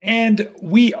And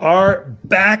we are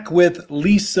back with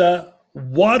Lisa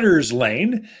Waters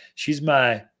Lane. She's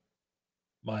my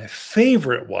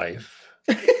favorite wife.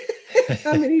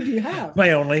 How many do you have?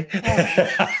 My only.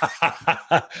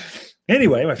 Oh.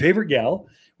 Anyway, my favorite gal.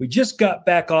 We just got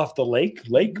back off the Lake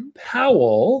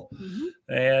Powell,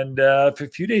 and a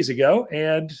few days ago.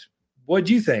 And what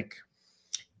do you think?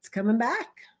 It's coming back.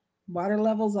 Water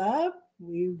levels up.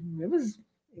 It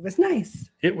was nice.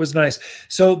 It was nice.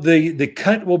 So the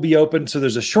cut will be open. So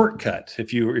there's a shortcut.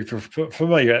 If you're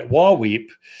familiar at Wahweap,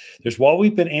 there's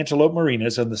Wahweap and Antelope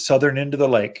Marinas on the southern end of the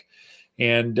lake,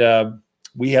 and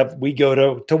we go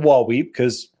to Wahweap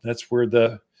because that's where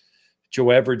the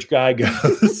Joe Average guy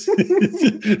goes.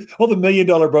 All the $1 million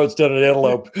boats down at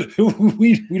Antelope.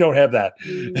 we don't have that.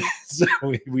 So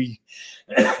we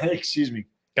excuse me,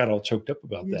 got all choked up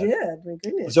about that. You did, my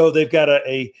goodness. So they've got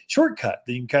a shortcut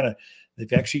that you can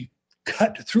they've actually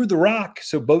cut through the rock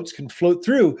so boats can float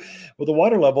through. Well, the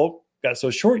water level got so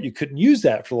short you couldn't use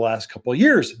that for the last couple of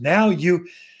years. Now you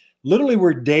literally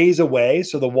were days away.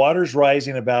 So the water's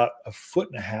rising about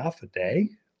 1.5 feet a day,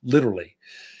 literally.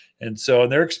 And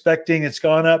they're expecting it's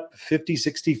gone up 50,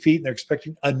 60 feet, and they're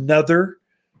expecting another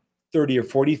 30 or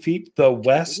 40 feet. The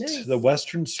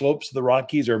western slopes of the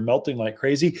Rockies are melting like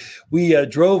crazy. We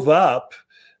drove up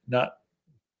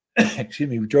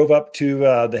we drove up to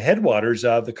the headwaters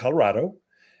of the Colorado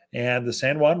and the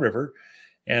San Juan River,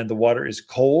 and the water is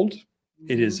cold.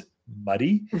 It is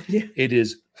muddy. Yeah. It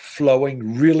is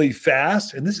flowing really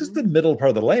fast. And this is the middle part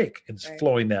of the lake, and it's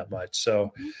flowing that much.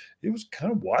 So it was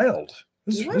kind of wild.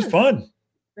 It was fun.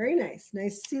 Very nice.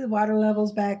 Nice to see the water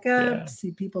levels back up,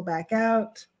 see people back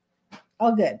out.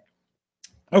 All good.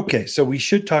 Okay, so we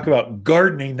should talk about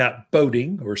gardening, not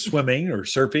boating or swimming or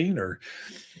surfing or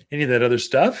any of that other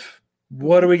stuff.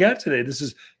 What do we got today? This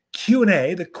is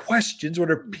Q&A, the questions.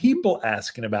 What are people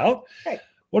asking about? Okay.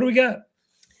 What do we got?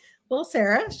 Well,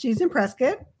 Sarah, she's in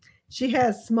Prescott. She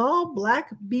has small black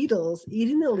beetles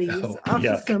eating the leaves off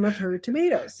of some of her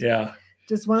tomatoes. Yeah.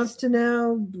 Just wants to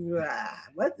know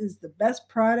what is the best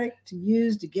product to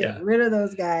use to get rid of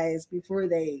those guys before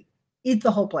they eat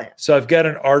the whole plant. So I've got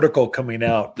an article coming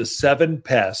out, The 7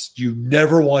 Pests You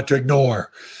Never Want to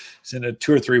Ignore. It's in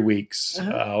 2 or 3 weeks.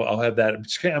 I'll have that.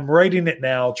 I'm writing it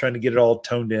now, trying to get it all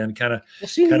toned in.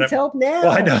 She needs help now.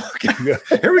 Well, I know.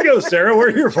 Here we go, Sarah.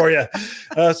 We're here for you.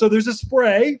 So there's a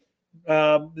spray.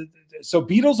 So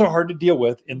beetles are hard to deal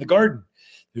with in the garden.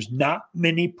 There's not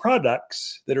many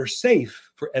products that are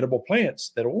safe for edible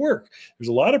plants that'll work. There's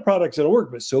a lot of products that'll work,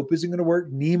 but soap isn't going to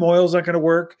work. Neem oil is not going to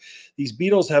work. These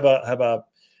beetles have a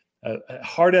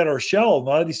hard outer shell. A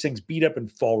lot of these things beat up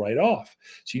and fall right off.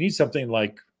 So you need something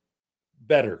like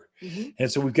better.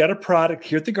 And so we've got a product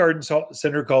here at the Garden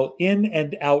Center called In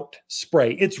and Out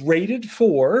Spray. It's rated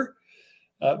for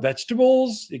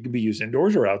vegetables. It can be used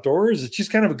indoors or outdoors. It's just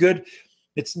kind of a good.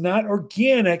 It's not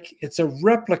organic. It's a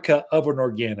replica of an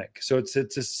organic. So it's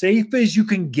as safe as you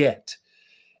can get,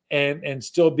 and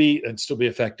still be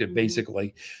effective,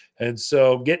 basically. And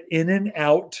so get In and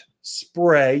Out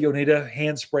Spray. You'll need a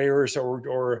hand sprayer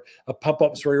or a pump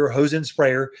up sprayer or hose in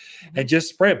sprayer, and just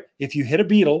spray them. If you hit a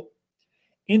beetle,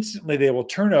 instantly they will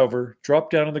turn over, drop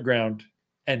down on the ground,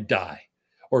 and die.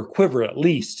 Or quiver at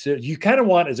least. So you kind of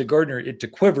want, as a gardener, it to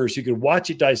quiver so you can watch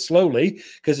it die slowly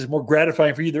because it's more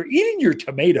gratifying for you. They're eating your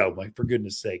tomato, for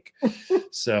goodness sake.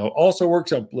 So also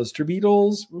works on blister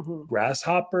beetles,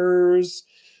 grasshoppers,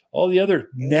 all the other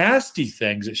nasty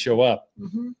things that show up.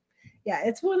 Yeah,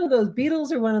 it's one of those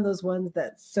beetles are one of those ones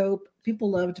that soap, people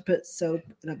love to put soap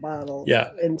in a bottle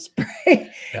and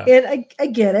spray. Yeah. And I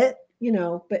get it.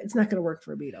 But it's not going to work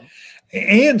for a beetle.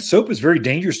 And soap is very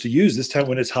dangerous to use this time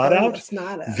when it's hot out. It's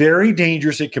not very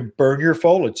dangerous. It can burn your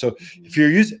foliage. So if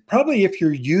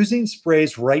you're using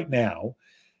sprays right now,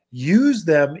 use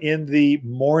them in the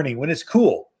morning when it's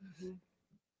cool.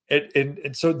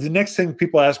 And so the next thing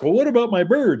people ask, well, what about my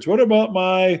birds? What about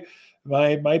my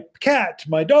cat,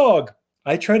 my dog?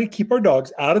 I try to keep our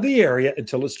dogs out of the area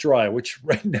until it's dry, which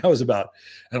right now is about,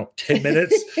 10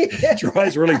 minutes. It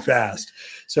dries really fast.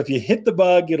 So if you hit the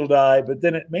bug, it'll die, but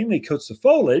then it mainly coats the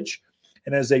foliage.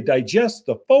 And as they digest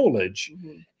the foliage,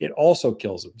 it also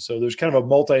kills them. So there's kind of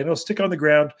a it'll stick on the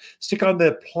ground, stick on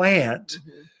the plant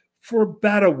for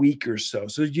about a week or so.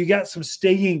 So you got some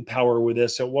staying power with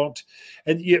this. It won't,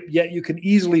 and yet you can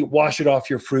easily wash it off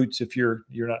your fruits if you're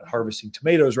not harvesting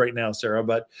tomatoes right now, Sarah,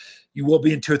 but you will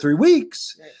be in 2 or 3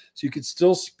 weeks. Right. So you could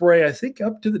still spray, I think,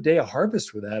 up to the day of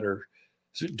harvest with that, or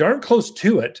so darn close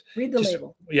to it. Read the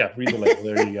label. Yeah, read the label.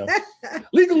 There you go.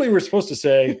 Legally, we're supposed to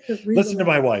say, listen to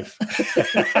my wife.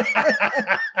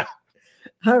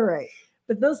 All right.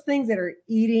 But those things that are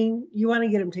eating, you want to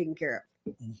get them taken care of.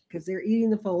 because they're eating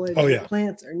the foliage. Oh, yeah. The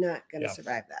plants are not going to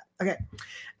survive that. Okay.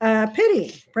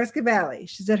 Penny, Prescott Valley.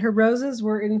 She said her roses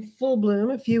were in full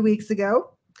bloom a few weeks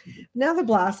ago. Now the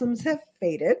blossoms have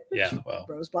faded. Yeah, well,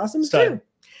 rose blossoms too.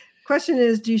 Question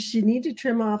is, do she need to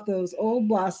trim off those old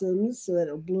blossoms so that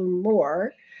it'll bloom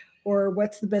more? Or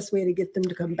what's the best way to get them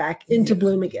to come back into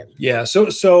bloom again? Yeah,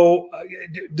 so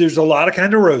there's a lot of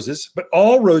kind of roses, but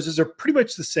all roses are pretty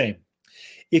much the same.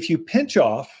 If you pinch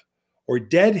off or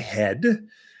deadhead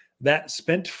that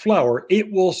spent flower,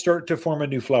 it will start to form a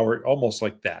new flower almost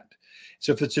like that.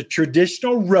 So if it's a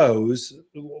traditional rose,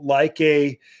 like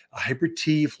a hybrid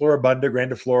tea, Floribunda,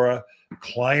 grandiflora,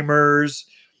 climbers,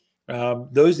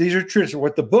 these are traditional.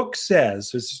 What the book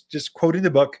says, is just quoting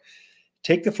the book,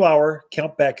 take the flower,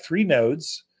 count back 3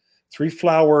 nodes, 3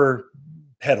 flower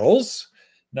petals,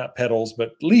 not petals,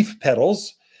 but leaf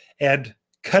petals, and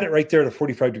cut it right there at a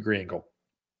 45-degree angle.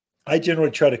 I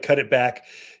generally try to cut it back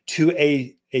to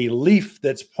a leaf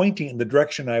that's pointing in the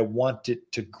direction I want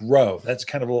it to grow. That's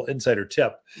kind of a little insider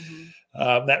tip.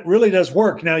 Mm-hmm. That really does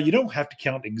work. Now, you don't have to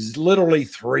count literally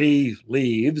 3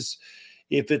 leaves.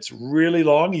 If it's really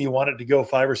long and you want it to go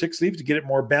 5 or 6 leaves to get it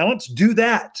more balanced, do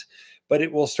that. But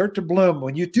it will start to bloom.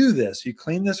 When you do this, you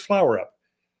clean this flower up.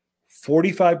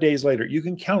 45 days later, you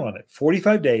can count on it.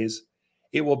 45 days,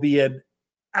 it will be an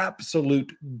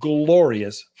absolute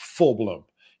glorious full bloom,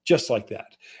 just like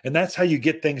that. And that's how you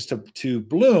get things to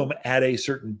bloom at a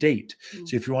certain date. Mm-hmm.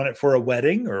 So if you want it for a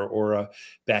wedding or a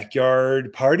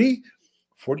backyard party,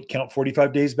 count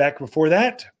 45 days back before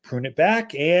that, prune it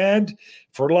back and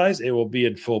fertilize. It will be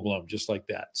in full bloom just like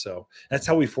that. So that's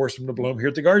how we force them to bloom here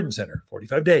at the garden center.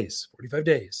 45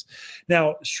 days.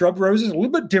 Now, shrub roses, a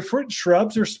little bit different.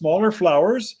 Shrubs are smaller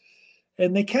flowers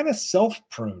and they kind of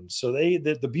self-prune. So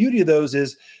the beauty of those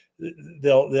is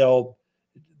that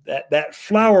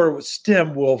flower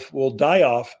stem will die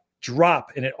off,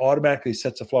 drop, and it automatically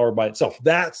sets a flower by itself.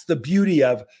 That's the beauty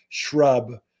of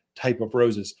shrub type of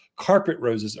roses. Carpet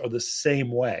roses are the same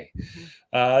way.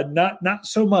 Not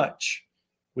so much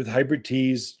with hybrid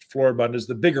teas, floribundas,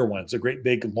 the bigger ones, the great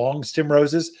big long stem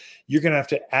roses. You're going to have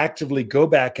to actively go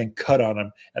back and cut on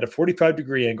them at a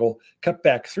 45-degree angle, cut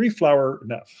back 3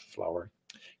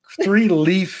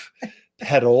 leaf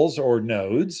petals or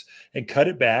nodes and cut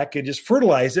it back and just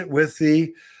fertilize it with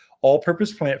the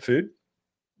all-purpose plant food.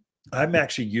 I'm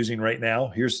actually using right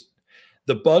now,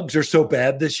 the bugs are so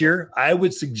bad this year. I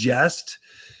would suggest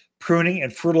pruning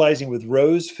and fertilizing with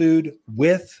rose food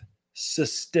with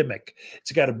systemic.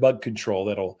 It's got a bug control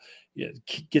that'll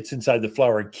gets inside the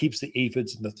flower and keeps the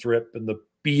aphids and the thrip and the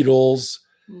beetles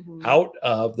out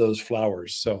of those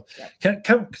flowers. So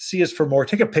come see us for more.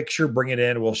 Take a picture, bring it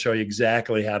in. We'll show you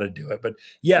exactly how to do it. But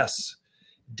yes,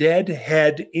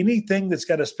 deadhead anything that's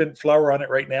got a spent flower on it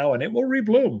right now, and it will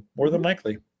rebloom more than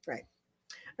likely. Right.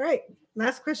 All right.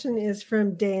 Last question is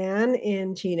from Dan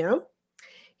in Chino.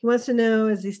 He wants to know,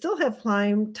 does he still have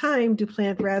time to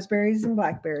plant raspberries and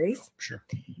blackberries? Sure.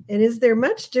 And is there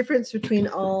much difference between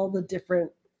all the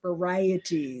different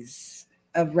varieties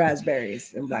of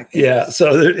raspberries and blackberries? Yeah,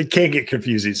 so it can get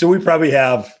confusing. So we probably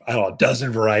have, a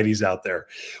dozen varieties out there.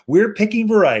 We're picking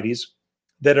varieties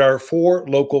that are for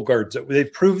local gardens that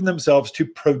they've proven themselves to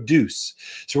produce.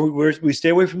 So we stay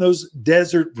away from those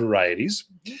desert varieties.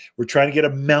 We're trying to get a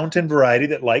mountain variety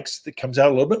that comes out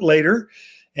a little bit later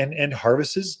and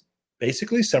harvests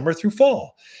basically summer through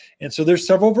fall. And so there's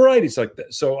several varieties like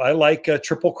that. So I like a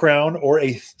Triple Crown or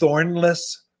a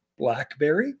thornless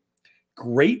blackberry.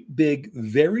 Great big,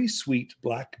 very sweet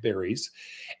blackberries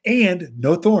and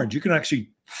no thorns. You can actually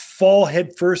fall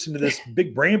head first into this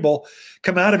big bramble,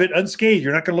 come out of it unscathed.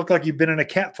 You're not going to look like you've been in a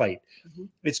cat fight.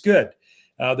 It's good.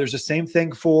 There's the same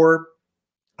thing for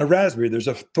a raspberry. There's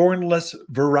a thornless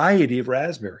variety of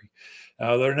raspberry.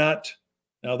 They're not.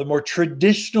 Now, the more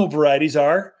traditional varieties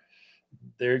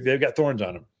they've got thorns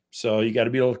on them. So you got to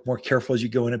be a little more careful as you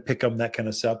go in and pick them, that kind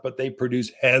of stuff. But they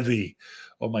produce heavy.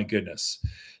 Oh, my goodness.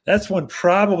 That's one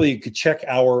probably you could check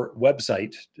our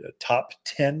website,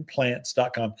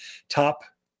 top10plants.com,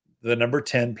 the number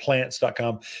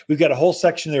 10plants.com. We've got a whole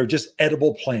section there, just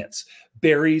edible plants,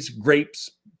 berries,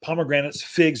 grapes, pomegranates,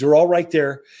 figs are all right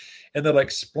there. And they'll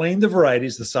explain the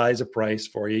varieties, the size, the price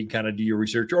for you. You can kind of do your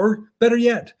research, or better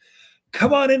yet,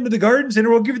 come on into the garden center.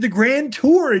 We'll give you the grand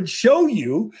tour and show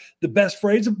you the best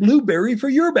varieties of blueberry for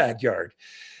your backyard.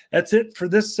 That's it for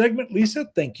this segment, Lisa.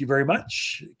 Thank you very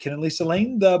much. Ken and Lisa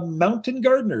Lane, the Mountain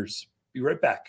Gardeners. Be right back.